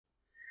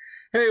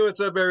Hey, what's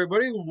up,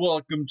 everybody?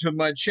 Welcome to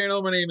my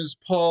channel. My name is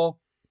Paul,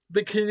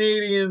 the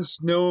Canadian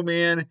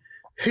Snowman,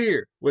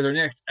 here with our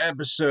next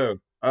episode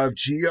of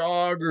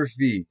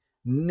Geography.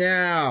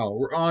 Now,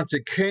 we're on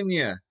to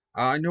Kenya.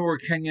 I know where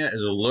Kenya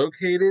is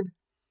located.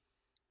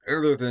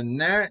 Other than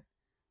that,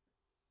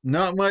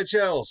 not much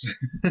else.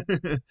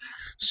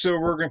 So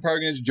we're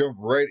probably going to jump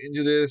right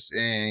into this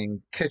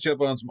and catch up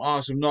on some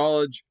awesome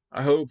knowledge,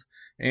 I hope,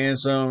 and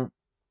some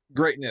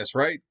greatness,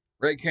 right?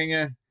 Right,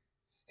 Kenya?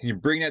 Can you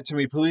bring that to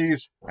me,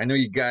 please? I know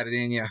you got it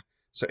in you.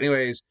 So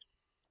anyways,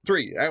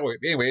 please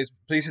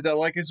hit that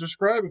like and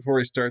subscribe before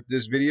we start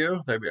this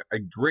video. I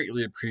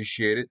greatly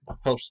appreciate it.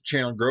 Helps the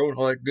channel grow and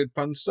all that good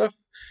fun stuff.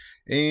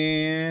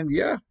 And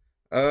yeah,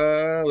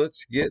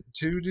 let's get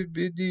to the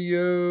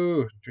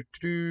video.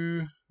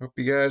 Hope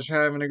you guys are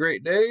having a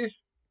great day.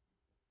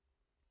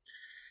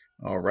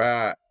 All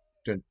right.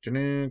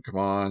 Come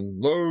on,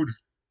 load.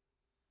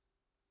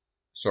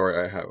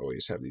 Sorry, I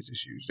always have these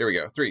issues. There we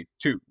go. 3,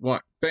 2, 1,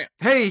 bam.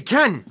 Hey,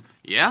 Ken!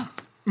 Yeah?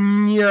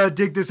 Yeah,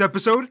 dig this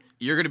episode?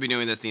 You're gonna be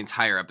doing this the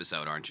entire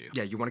episode, aren't you?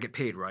 Yeah, you want to get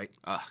paid, right?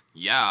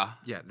 Yeah.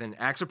 Yeah, then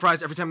act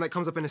surprised every time that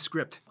comes up in a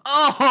script.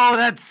 Oh,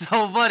 that's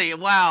so funny.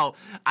 Wow.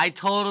 I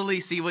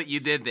totally see what you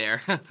did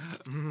there.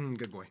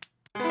 Good boy.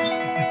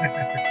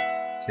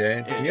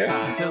 Okay. It's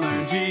time to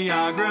learn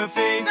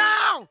geography.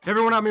 No! Hey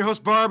everyone, I'm your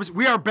host Barbs.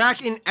 We are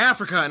back in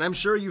Africa, and I'm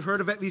sure you've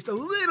heard of at least a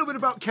little bit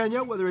about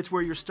Kenya, whether it's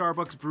where your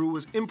Starbucks brew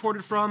was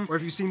imported from, or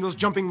if you've seen those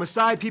jumping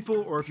Maasai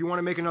people, or if you want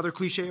to make another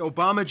cliche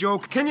Obama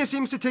joke. Kenya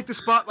seems to take the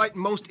spotlight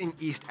most in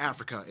East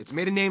Africa. It's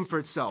made a name for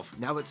itself.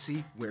 Now let's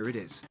see where it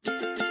is.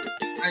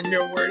 I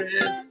know where it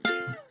is.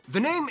 The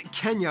name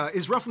Kenya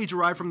is roughly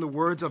derived from the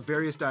words of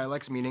various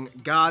dialects meaning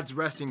God's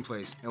resting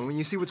place, and when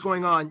you see what's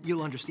going on,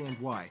 you'll understand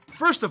why.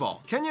 First of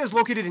all, Kenya is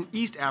located in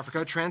East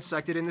Africa,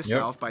 transected in the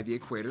south by the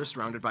equator,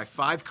 surrounded by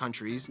 5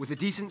 countries, with a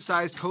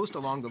decent-sized coast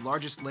along the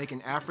largest lake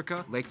in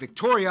Africa, Lake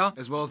Victoria,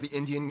 as well as the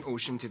Indian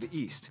Ocean to the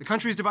east. The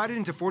country is divided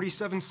into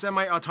 47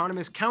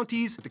 semi-autonomous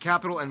counties, with the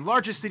capital and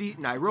largest city,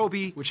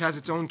 Nairobi, which has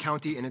its own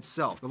county in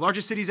itself. The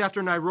largest cities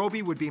after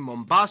Nairobi would be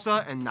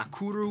Mombasa and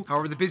Nakuru.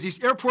 However, the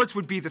busiest airports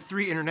would be the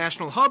 3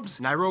 international hubs,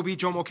 Nairobi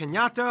Jomo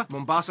Kenyatta,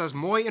 Mombasa's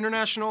Moi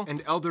International,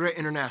 and Eldoret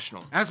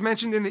International. As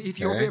mentioned in the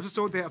Ethiopia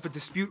episode, they have a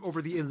dispute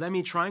over the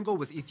Elemi Triangle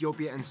with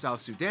Ethiopia and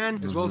South Sudan,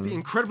 as well as the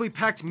incredibly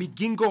packed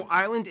Migingo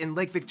Island in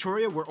Lake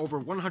Victoria, where over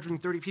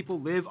 130 people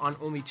live on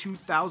only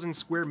 2,000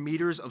 square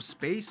meters of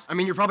space. I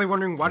mean, you're probably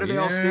wondering, why do they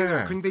all stay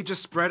there? Couldn't they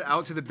just spread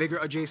out to the bigger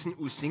adjacent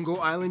Usingo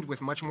Island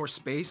with much more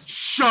space?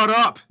 Shut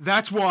up!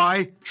 That's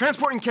why!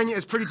 Transport in Kenya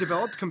is pretty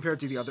developed compared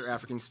to the other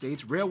African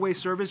states. Railway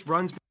service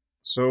runs...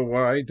 So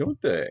why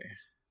don't they?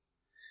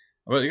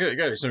 Well, you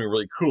gotta be something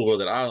really cool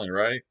about that island,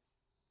 right?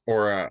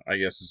 Or I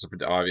guess it's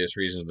for obvious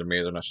reasons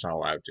they're not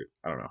allowed to.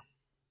 I don't know.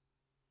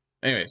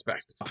 Anyways, back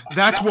to...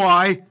 That's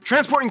why!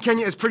 Transport in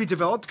Kenya is pretty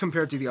developed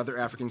compared to the other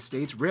African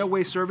states.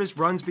 Railway service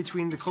runs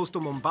between the coastal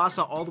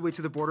Mombasa all the way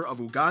to the border of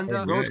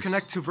Uganda. Roads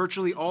connect to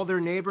virtually all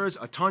their neighbors,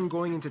 a ton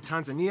going into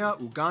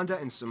Tanzania, Uganda,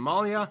 and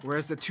Somalia,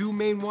 whereas the 2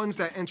 main ones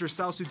that enter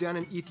South Sudan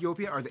and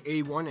Ethiopia are the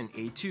A1 and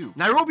A2.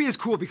 Nairobi is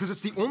cool because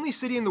it's the only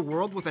city in the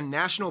world with a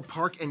national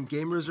park and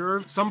game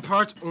reserve, some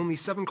parts only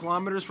 7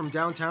 kilometers from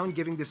downtown,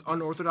 giving this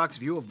unorthodox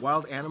view of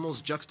wild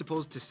animals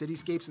juxtaposed to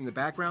cityscapes in the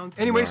background.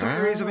 Anyway, some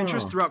areas of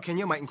interest throughout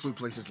Kenya might include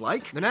places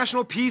like the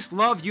national peace,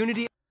 love,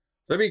 unity.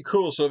 That'd be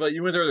cool. So if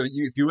you went there,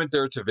 if you went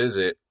there to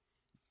visit,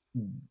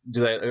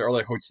 are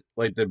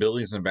like the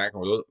buildings in the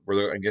background?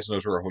 I guess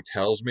those were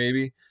hotels,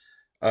 maybe.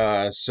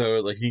 So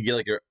like you can get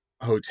like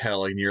a hotel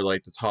like near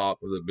like the top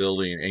of the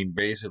building and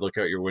basically look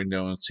out your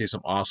window and see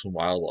some awesome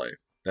wildlife.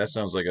 That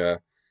sounds like a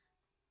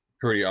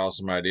pretty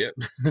awesome idea.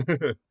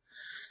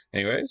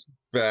 Anyways,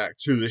 back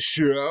to the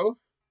show.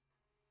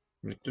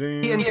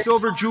 And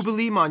Silver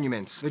Jubilee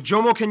monuments, the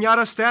Jomo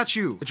Kenyatta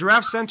statue, the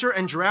Giraffe Center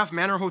and Giraffe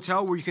Manor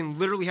Hotel where you can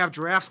literally have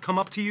giraffes come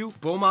up to you,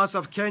 Bomas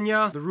of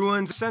Kenya, the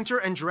Ruins Center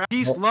and Giraffe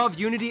Peace, Love,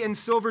 Unity, and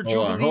Silver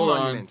Jubilee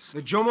monuments,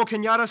 the Jomo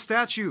Kenyatta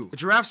statue, the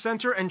Giraffe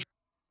Center and...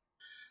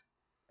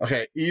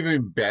 Okay,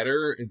 even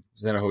better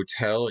than a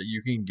hotel,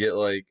 you can get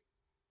like,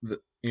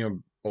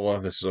 well,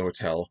 this is a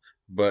hotel,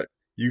 but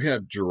you can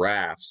have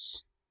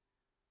giraffes.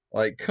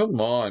 Like,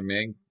 come on,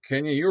 man.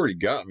 Kenya, you already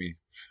got me.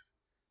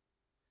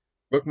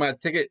 Book my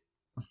ticket.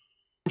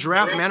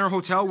 Giraffe Manor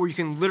Hotel where you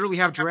can literally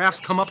have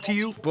giraffes come up to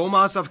you,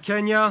 Bomas of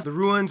Kenya, the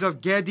ruins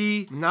of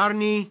Gedi,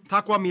 Narni,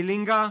 Takwa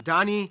Milinga,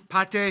 Dani,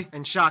 Pate,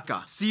 and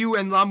Shaka. Siu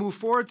and Lamu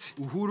Fort,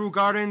 Uhuru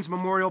Gardens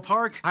Memorial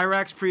Park,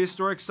 Hyrax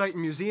Prehistoric Site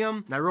and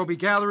Museum, Nairobi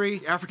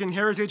Gallery, African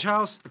Heritage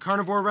House, the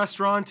Carnivore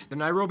Restaurant, the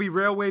Nairobi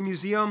Railway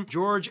Museum,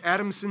 George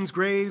Adamson's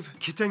Grave,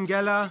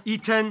 Kitengela,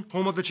 Iten,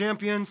 Home of the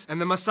Champions,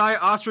 and the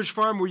Maasai Ostrich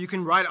Farm where you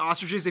can ride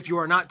ostriches if you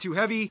are not too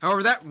heavy.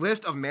 However, that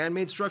list of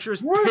man-made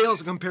structures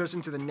pales in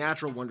comparison to the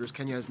natural wonders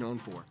Kenya is known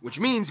for. Which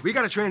means we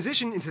gotta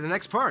transition into the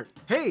next part.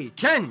 Hey,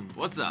 Ken!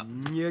 What's up?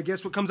 Yeah,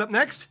 guess what comes up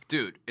next?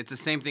 Dude, it's the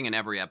same thing in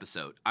every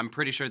episode. I'm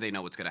pretty sure they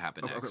know what's gonna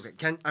happen next. Okay,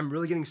 Ken, I'm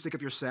really getting sick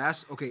of your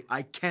sass. Okay,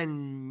 I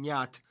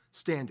cannot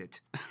stand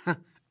it.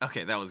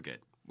 Okay, that was good.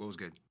 What was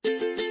good?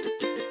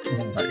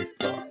 Oh my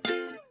God.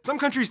 Some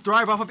countries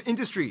thrive off of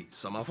industry,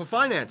 some off of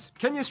finance.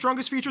 Kenya's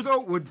strongest feature, though,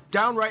 would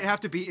downright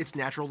have to be its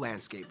natural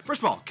landscape.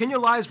 First of all, Kenya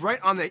lies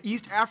right on the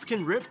East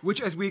African Rip,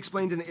 which, as we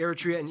explained in the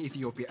Eritrea and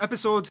Ethiopia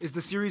episodes, is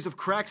the series of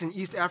cracks in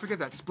East Africa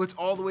that splits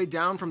all the way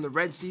down from the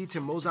Red Sea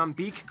to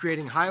Mozambique,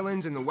 creating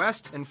highlands in the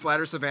west and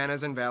flatter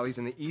savannas and valleys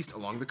in the east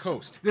along the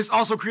coast. This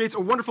also creates a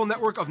wonderful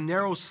network of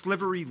narrow,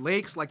 slivery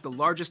lakes, like the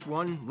largest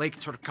one, Lake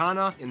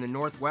Turkana, in the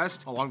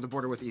northwest, along the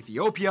border with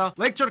Ethiopia.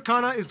 Lake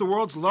Turkana is the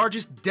world's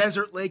largest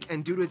desert lake,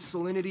 and due to its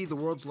salinity, the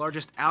world's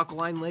largest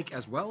alkaline lake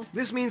as well.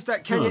 This means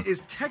that Kenya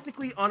is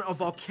technically on a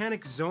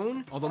volcanic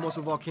zone, although most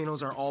of the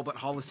volcanoes are all but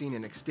Holocene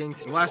and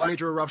extinct. The last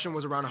major eruption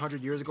was around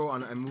 100 years ago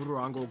on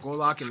Emurango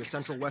Golak in the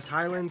central West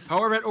Highlands.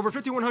 However, at over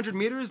 5,100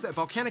 meters, that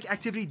volcanic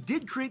activity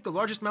did create the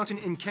largest mountain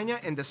in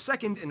Kenya and the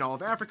second in all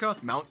of Africa,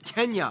 Mount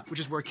Kenya, which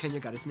is where Kenya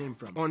got its name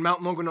from. Oh, and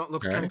Mount Longonot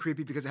looks kind of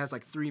creepy because it has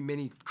like 3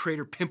 mini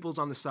crater pimples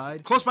on the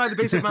side. Close by the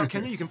base of Mount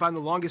Kenya, you can find the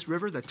longest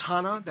river, the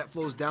Tana, that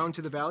flows down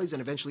to the valleys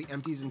and eventually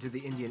empties into the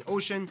Indian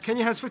Ocean.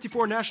 Kenya has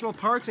 54 national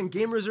parks and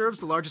game reserves,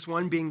 the largest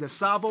one being the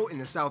Tsavo in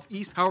the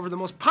southeast. However, the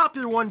most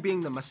popular one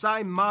being the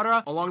Masai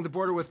Mara along the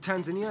border with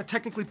Tanzania,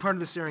 technically part of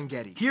the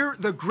Serengeti. Here,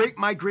 the Great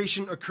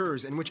Migration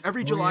occurs, in which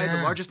every July,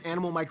 the largest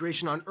animal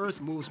migration on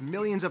Earth moves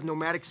millions of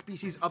nomadic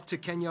species up to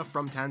Kenya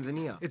from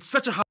Tanzania. It's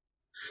such a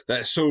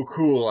That's so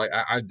cool. Like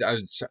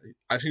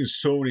I've seen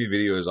so many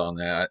videos on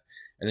that,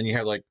 and then you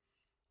have like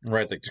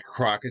the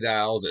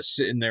crocodiles that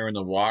sitting there in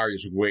the water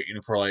just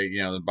waiting for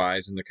the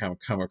bison to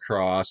come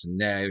across, and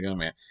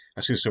man,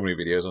 I've seen so many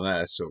videos on that.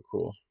 That's so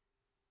cool.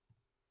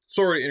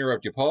 Sorry to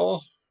interrupt you,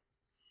 Paul.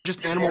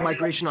 Just animal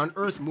migration on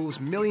Earth moves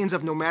millions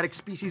of nomadic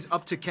species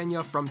up to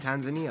Kenya from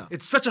Tanzania.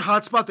 It's such a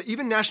hotspot that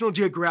even National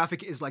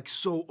Geographic is like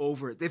so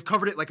over it. They've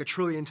covered it like 1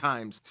 trillion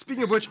times.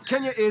 Speaking of which,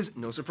 Kenya is,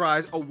 no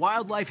surprise, a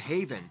wildlife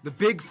haven. The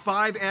big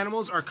 5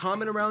 animals are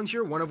common around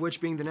here, one of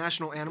which being the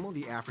national animal,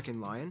 the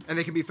African lion, and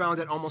they can be found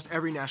at almost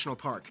every national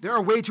park. There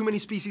are way too many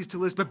species to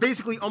list, but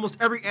basically almost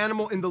every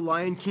animal in the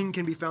Lion King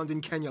can be found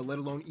in Kenya, let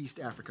alone East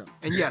Africa.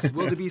 And yes,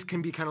 wildebeest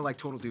can be kind of like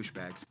total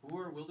douchebags. Who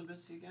are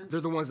wildebeest again? They're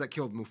the ones that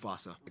killed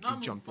Mufasa. Like, he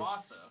jumped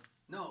Mufasa.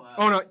 No.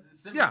 Oh no.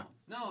 Simba. Yeah.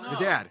 No. The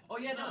dad. Oh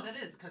yeah, no, that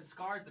is because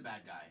Scar's the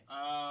bad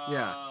guy.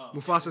 Yeah,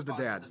 Mufasa's the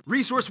dad.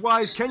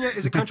 Resource-wise, Kenya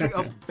is a country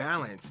of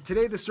balance.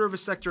 Today, the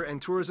service sector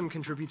and tourism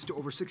contributes to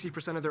over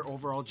 60% of their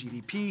overall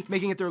GDP,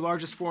 making it their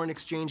largest foreign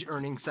exchange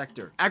earning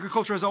sector.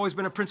 Agriculture has always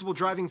been a principal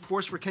driving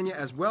force for Kenya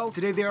as well.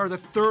 Today, they are the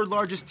 3rd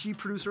largest tea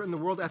producer in the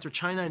world after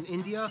China and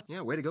India.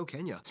 Yeah, way to go,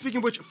 Kenya. Speaking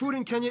of which, food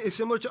in Kenya is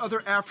similar to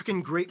other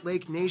African Great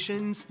Lake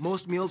nations.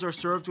 Most meals are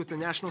served with the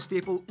national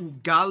staple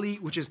ugali,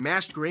 which is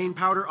mashed grain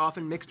powder,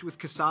 often mixed with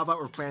cassava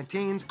or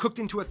plantains, cooked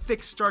into a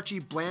thick, starchy,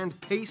 bland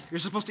paste. You're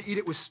supposed to eat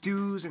it with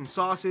stews and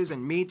sauces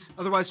and meats.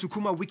 Otherwise,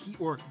 sukuma wiki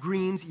or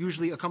greens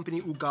usually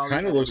accompany ugali.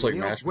 Kind of looks like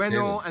mashed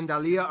Bueno potato. and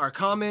dalia are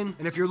common,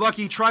 and if you're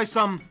lucky, try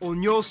some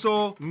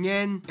onyoso,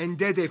 ngen, and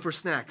dede for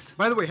snacks.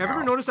 By the way, have you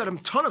ever noticed that a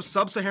ton of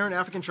sub-Saharan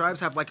African tribes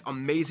have like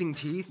amazing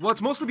teeth? Well,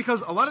 it's mostly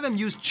because a lot of them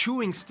use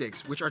chewing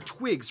sticks, which are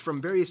twigs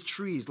from various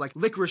trees like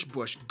licorice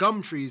bush,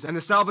 gum trees, and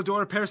the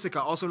Salvador persica,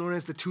 also known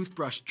as the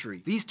toothbrush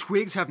tree. These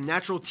twigs have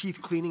natural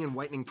teeth cleaning and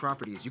whitening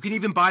properties. You can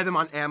even buy them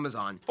on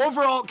Amazon.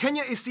 Overall,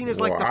 Kenya is seen as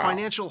like the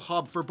financial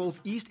hub for both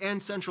East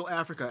and Central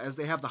Africa, as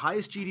they have the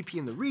highest GDP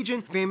in the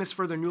region, famous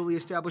for their newly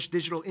established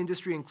digital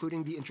industry,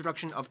 including the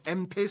introduction of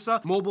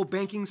M-Pesa, mobile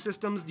banking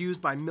systems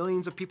used by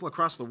millions of people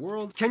across the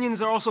world.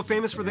 Kenyans are also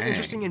famous for the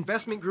interesting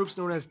investment groups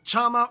known as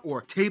Chama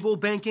or table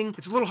banking.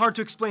 It's a little hard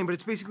to explain, but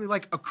it's basically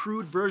like a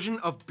crude version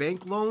of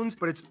bank loans,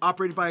 but it's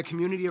operated by a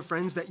community of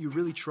friends that you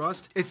really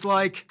trust. It's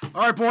like,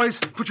 all right, boys,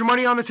 put your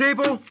money on the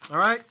table. All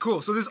right,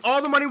 cool. So this is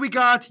all the money we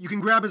got. You can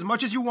grab as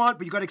much as you want,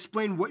 but you got to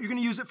explain what you're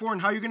going to use it for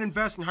and how you're going to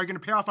invest and how you're going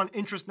to pay off on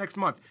interest next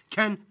month.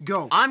 Ken,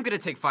 go. I'm gonna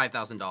take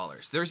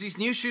 $5,000. There's these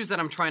new shoes that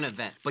I'm trying to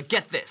invent, but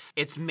get this,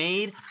 it's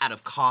made out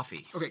of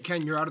coffee. Okay,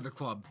 Ken, you're out of the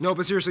club. No,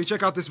 but seriously,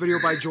 check out this video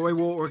by Joy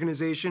Wool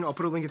Organization. I'll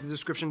put a link in the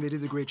description. They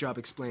did a great job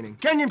explaining.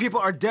 Kenyan people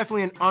are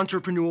definitely an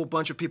entrepreneurial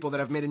bunch of people that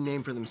have made a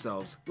name for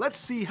themselves. Let's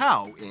see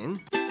how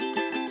in...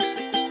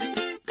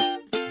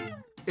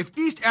 If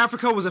East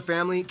Africa was a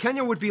family,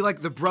 Kenya would be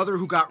like the brother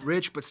who got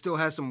rich but still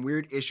has some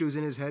weird issues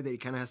in his head that he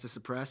kind of has to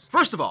suppress.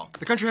 First of all,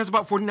 the country has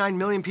about 49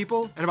 million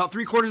people, and about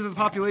 3/4 of the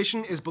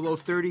population is below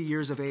 30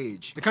 years of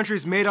age. The country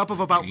is made up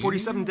of about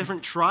 47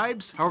 different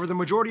tribes. However, the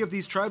majority of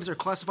these tribes are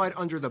classified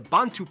under the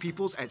Bantu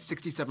peoples at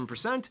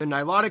 67%, the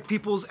Nilotic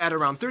peoples at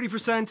around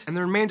 30%, and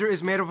the remainder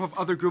is made up of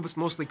other groups,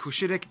 mostly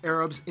Cushitic,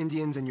 Arabs,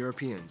 Indians, and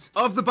Europeans.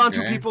 Of the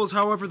Bantu peoples,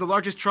 however, the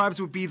largest tribes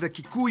would be the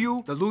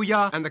Kikuyu, the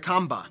Luya, and the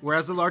Kamba,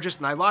 whereas the largest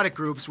Nilotic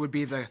group groups would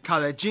be the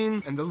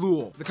Kalenjin and the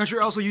Luo. The country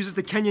also uses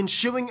the Kenyan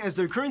shilling as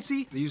their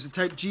currency. They use the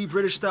Type G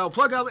British-style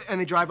plug outlet,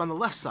 and they drive on the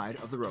left side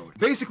of the road.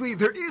 Basically,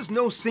 there is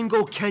no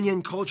single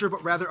Kenyan culture,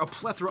 but rather a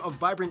plethora of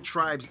vibrant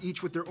tribes,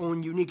 each with their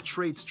own unique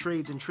traits,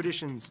 trades, and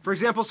traditions. For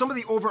example, some of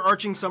the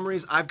overarching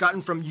summaries I've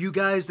gotten from you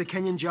guys, the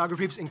Kenyan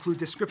geographers, include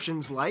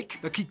descriptions like: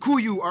 the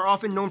Kikuyu are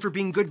often known for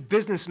being good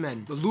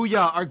businessmen. The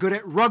Luya are good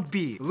at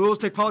rugby. The Luos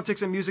take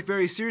politics and music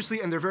very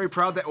seriously, and they're very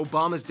proud that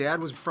Obama's dad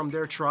was from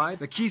their tribe.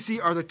 The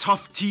Kisi are the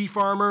tough tea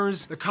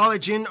farmers. The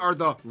Kalenjin are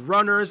the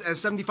runners, as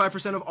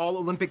 75% of all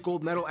Olympic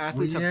gold medal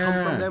athletes have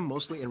come from them,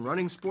 mostly in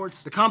running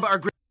sports. The Kamba are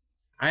great.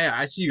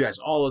 I see you guys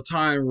all the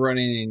time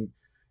running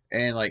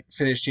and like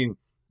finishing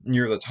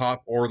near the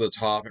top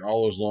and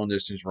all those long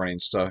distance running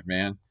stuff,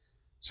 man.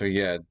 So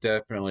yeah,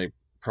 definitely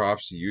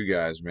props to you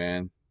guys,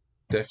 man.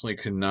 Definitely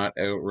could not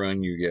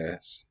outrun you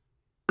guys.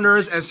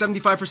 As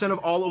 75% of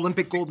all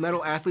Olympic gold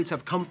medal athletes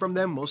have come from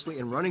them, mostly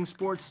in running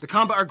sports. The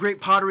Kamba are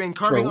great pottery and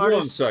carving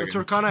artists. The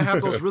Turkana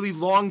have those really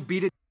long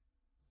beaded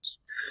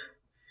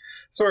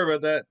Sorry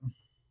about that.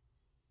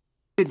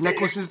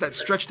 necklaces that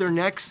stretch their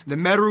necks. The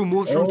Meru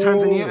moved from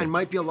Tanzania and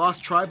might be a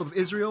lost tribe of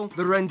Israel.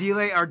 The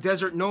Rendile are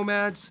desert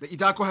nomads. The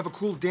Idako have a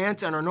cool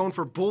dance and are known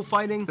for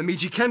bullfighting. The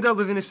Mijikenda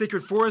live in a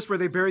sacred forest where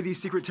they bury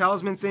these secret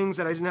talisman things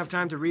that I didn't have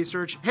time to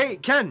research. Hey,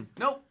 Ken!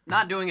 Nope,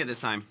 not doing it this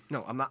time.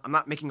 No, I'm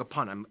not making a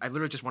pun. I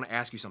literally just want to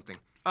ask you something.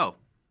 Oh,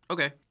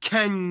 okay.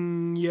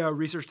 Can you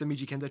research the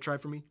Mijikenda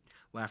tribe for me?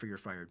 Laugh or you're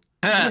fired.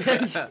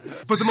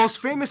 But the most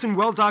famous and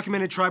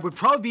well-documented tribe would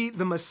probably be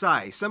the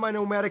Maasai,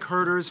 semi-nomadic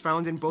herders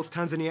found in both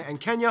Tanzania and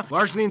Kenya,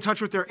 largely in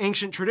touch with their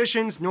ancient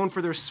traditions, known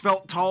for their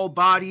svelte, tall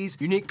bodies,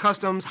 unique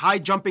customs,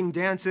 high-jumping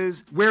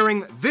dances,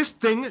 wearing this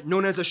thing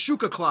known as a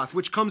shuka cloth,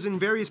 which comes in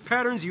various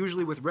patterns,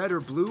 usually with red or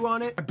blue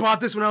on it. I bought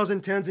this when I was in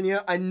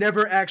Tanzania. I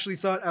never actually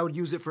thought I would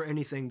use it for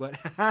anything, but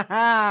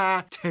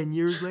 10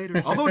 years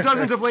later. Although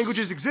dozens of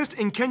languages exist,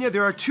 in Kenya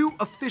there are two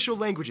official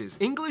languages,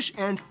 English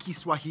and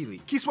Kiswahili.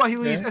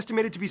 Kiswahili is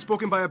estimated to be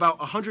spoken by about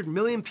 100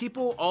 million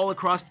people all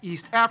across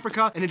East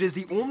Africa, and it is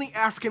the only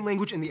African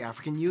language in the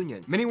African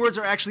Union. Many words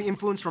are actually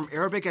influenced from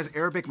Arabic, as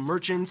Arabic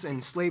merchants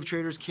and slave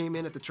traders came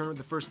in at the turn of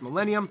the first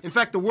millennium. In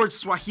fact, the word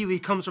Swahili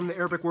comes from the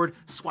Arabic word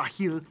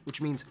Swahil,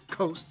 which means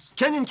coasts.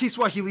 Kenyan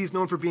Kiswahili is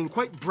known for being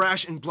quite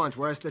brash and blunt,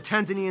 whereas the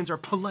Tanzanians are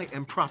polite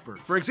and proper.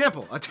 For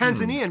example, a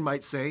Tanzanian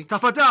might say,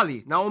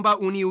 "Tafadhali, naomba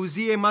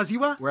uniuzie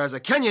maziwa," whereas a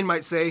Kenyan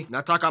might say,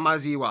 "Nataka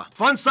maziwa."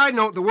 Fun side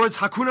note, the words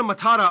Hakuna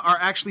Matata are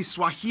actually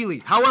Swahili.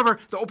 However,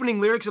 the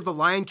opening lyrics of the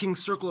Lion King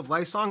Circle of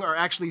Life song are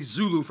actually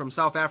Zulu from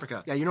South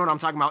Africa. Yeah, you know what I'm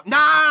talking about.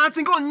 Yeah,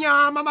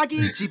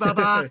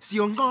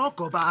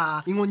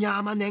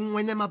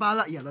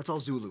 that's all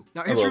Zulu.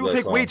 Now, history will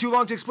take way too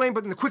long to explain,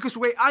 but in the quickest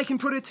way I can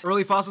put it,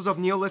 early fossils of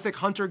Neolithic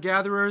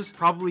hunter-gatherers,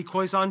 probably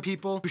Khoisan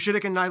people,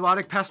 Cushitic and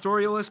Nilotic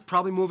pastoralists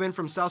probably move in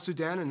from South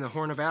Sudan and the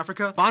Horn of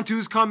Africa.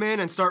 Bantus come in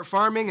and start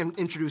farming and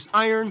introduce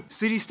iron.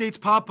 City-states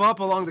pop up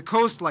along the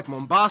coast like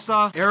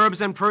Mombasa.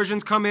 Arabs and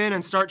Persians come in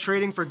and start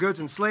trading for goods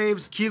and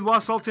slaves. Kilwa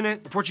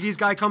Sultanate, the Portuguese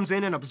guy comes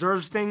in and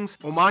observes things.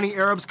 Omani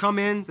Arabs come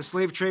in, the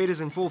slave trade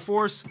is in full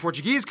force. The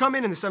Portuguese come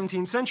in the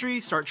 17th century,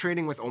 start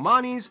trading with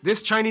Omanis.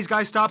 This Chinese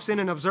guy stops in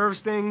and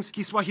observes things.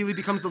 Kiswahili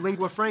becomes the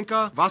lingua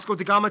franca. Vasco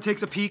da Gama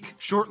takes a peek.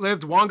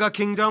 Short-lived Wanga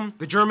Kingdom.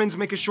 The Germans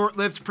make a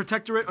short-lived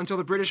protectorate until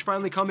the British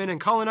finally come in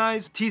and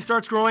colonize. Tea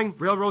starts growing,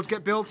 railroads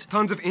get built.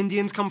 Tons of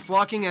Indians come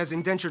flocking as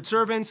indentured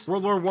servants.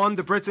 World War I,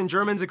 the Brits and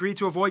Germans agree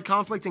to avoid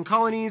conflict in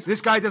colonies.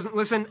 This guy doesn't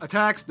listen,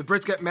 attacks. The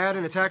Brits get mad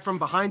and attack from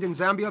behind in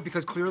Zambia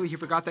because clearly he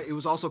forgot that it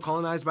was also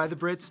colonized by the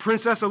Brits.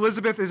 Princess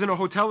Elizabeth is in a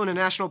hotel in a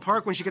national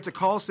park when she gets a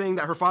call saying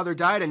that her father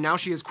died and now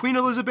she is Queen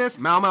Elizabeth.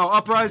 Mau Mau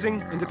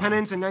Uprising,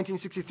 independence in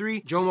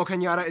 1963. Jomo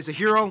Kenyatta is a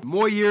hero.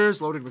 More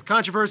years loaded with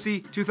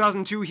controversy.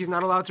 2002, he's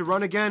not allowed to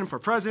run again for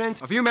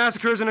president. A few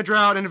massacres and a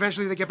drought, and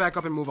eventually they get back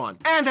up and move on.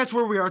 And that's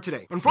where we are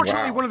today.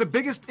 Unfortunately, one of the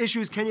biggest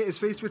issues Kenya is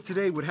faced with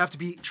today would have to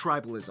be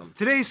tribalism.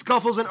 Today's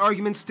scuffles and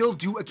arguments still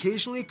do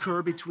occasionally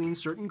occur between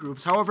certain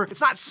groups. However,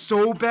 it's not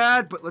so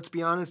bad, but let's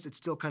be honest, it's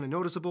still kind of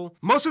noticeable.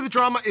 Most of the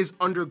drama is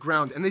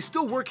underground, and they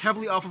still work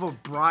heavily off of a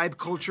bribe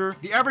culture.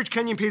 The average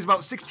Kenyan pays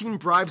about 16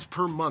 bribes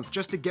per month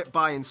just to get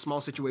by in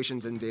small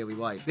situations in daily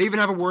life. They even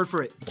have a word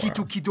for it,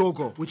 kitu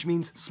kidogo, which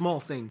means small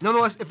thing.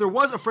 Nonetheless, if there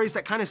was a phrase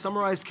that kind of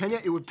summarized Kenya,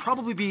 it would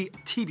probably be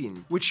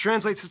tibin, which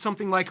translates to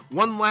something like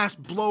one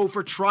last blow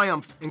for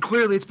triumph. And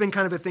clearly it's been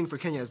kind of a thing for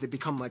Kenya as they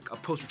become like a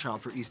poster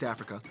child for East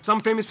Africa.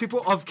 Some famous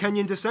people of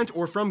Kenyan descent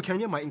or from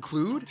Kenya might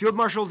include Field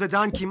Marshal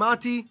Dedan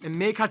Kimathi,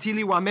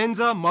 Emekatili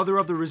Wamenza, mother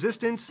of the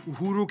resistance,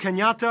 Uhuru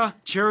Kenyatta,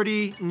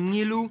 Charity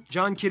Ngilu,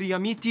 John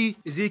Kiriamiti,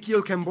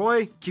 Ezekiel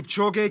Kemboi,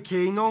 Kipchoge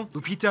Keino,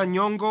 Lupita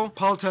Nyong'o,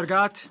 Paul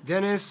Tergat,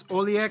 Dennis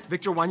Oliek,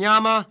 Victor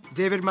Wanyama,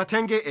 David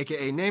Matenge,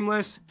 aka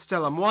Nameless,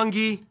 Stella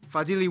Mwangi,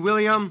 Fadili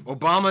William,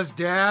 Obama's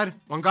dad,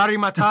 Wangari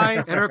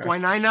Maathai, Eric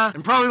Wainaina,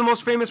 and probably the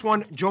most famous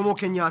one, Jomo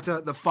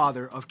Kenyatta, the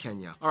father of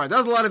Kenya. All right, that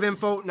was a lot of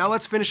info. Now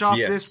let's finish off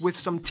this with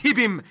some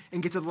tibim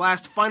and get to the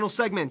last final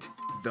segment,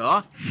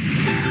 the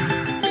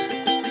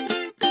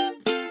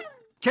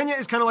Kenya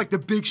is kind of like the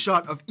big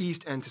shot of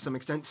East and, to some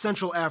extent,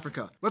 Central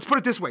Africa. Let's put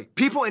it this way.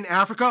 People in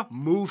Africa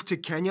moved to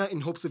Kenya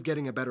in hopes of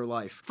getting a better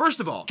life. First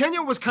of all,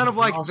 Kenya was kind of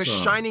like the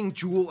shining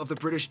jewel of the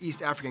British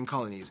East African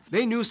colonies.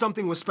 They knew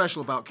something was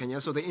special about Kenya,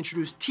 so they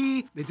introduced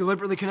tea, they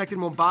deliberately connected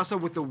Mombasa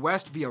with the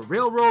West via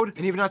railroad,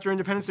 and even after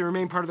independence they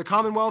remained part of the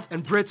Commonwealth,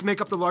 and Brits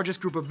make up the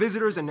largest group of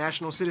visitors and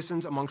national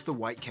citizens amongst the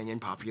white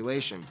Kenyan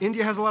population.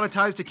 India has a lot of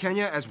ties to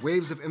Kenya as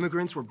waves of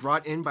immigrants were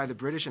brought in by the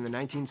British in the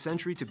 19th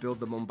century to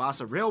build the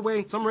Mombasa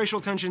Railway. Some racial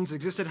tensions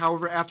existed,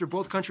 however, after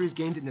both countries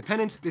gained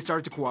independence, they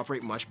started to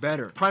cooperate much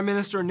better. Prime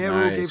Minister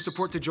Nehru gave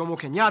support to Jomo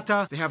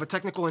Kenyatta. They have a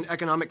technical and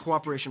economic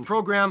cooperation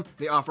program.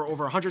 They offer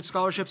over 100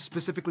 scholarships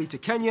specifically to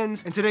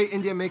Kenyans, and today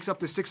India makes up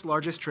the 6th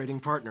largest trading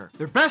partner.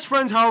 Their best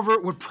friends, however,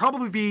 would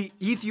probably be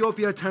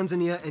Ethiopia,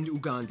 Tanzania, and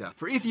Uganda.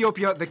 For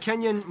Ethiopia, the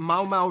Kenyan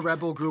Mau Mau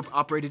rebel group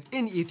operated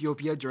in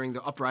Ethiopia during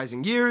the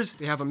uprising years.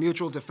 They have a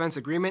mutual defense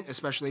agreement,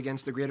 especially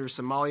against the Greater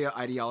Somalia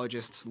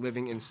ideologists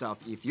living in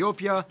South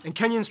Ethiopia, and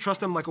Kenyans trust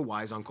them like a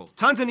wise uncle.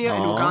 Tanzania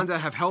and Uganda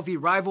have healthy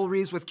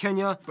rivalries with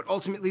Kenya, but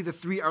ultimately the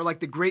three are like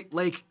the Great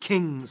Lake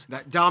kings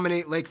that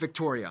dominate Lake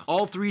Victoria.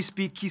 All three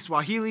speak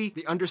Kiswahili,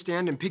 they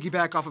understand and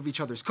piggyback off of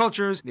each other's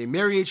cultures, they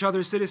marry each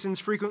other's citizens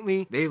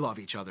frequently, they love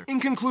each other.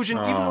 In conclusion,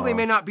 even though they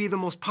may not be the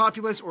most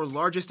populous or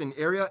largest in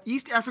area,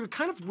 East Africa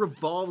kind of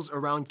revolves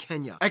around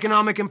Kenya.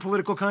 Economic and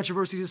political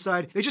controversies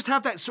aside, they just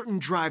have that certain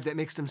drive that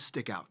makes them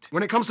stick out.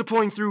 When it comes to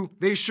pulling through,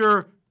 they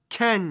sure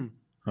can.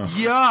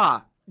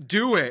 Yeah,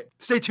 do it.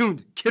 Stay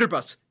tuned. Kid or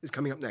Bust is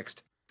coming up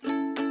next.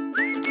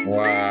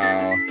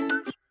 Wow.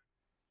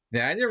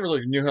 Yeah, I never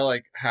really knew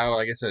how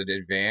I guess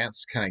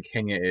advanced kind of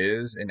Kenya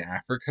is in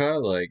Africa.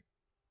 Like,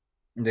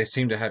 they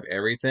seem to have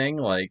everything.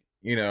 Like,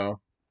 you know,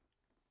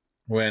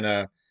 when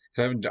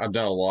because I've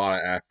done a lot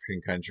of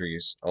African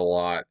countries, a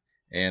lot,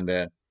 and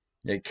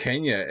yeah,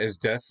 Kenya is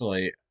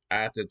definitely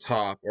at the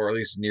top, or at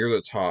least near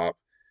the top,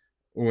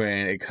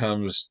 when it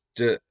comes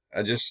to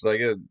just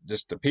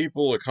the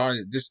people,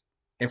 economy,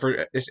 and for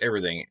just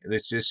everything.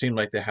 It just seemed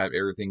like they have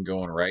everything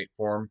going right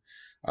for them.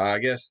 I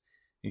guess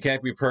you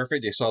can't be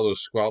perfect. They saw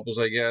those squabbles,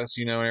 I guess,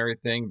 you know, and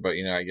everything, but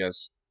you know, I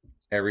guess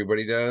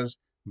everybody does.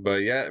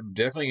 But yeah,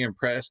 definitely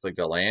impressed. Like,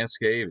 the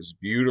landscape is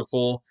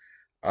beautiful.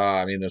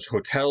 I mean, those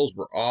hotels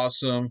were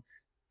awesome.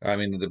 I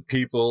mean, the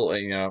people,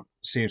 you know,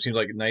 seems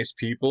like nice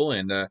people,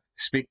 and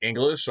speak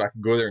English, so I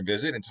can go there and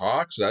visit and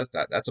talk. So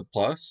that's a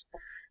plus.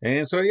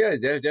 And so yeah,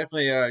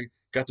 definitely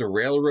got the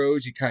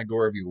railroads. You kind of go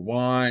wherever you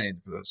want,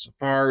 and for the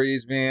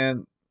safaris,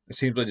 man, it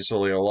seems like just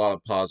really a lot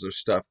of positive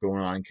stuff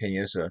going on in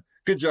Kenya. So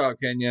good job,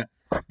 Kenya.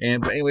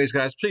 And but anyways,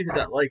 guys, please hit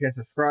that like and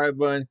subscribe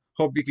button.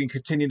 Hope you can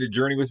continue the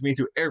journey with me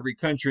through every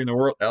country in the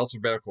world,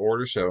 alphabetical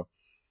order. So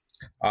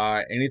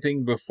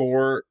anything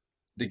before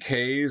the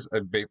K's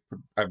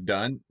I've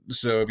done.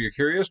 So if you're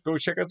curious, go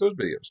check out those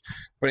videos.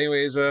 But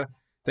anyways,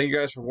 thank you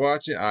guys for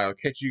watching. I'll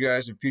catch you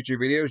guys in future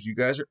videos. You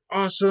guys are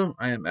awesome.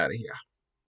 I am out of here.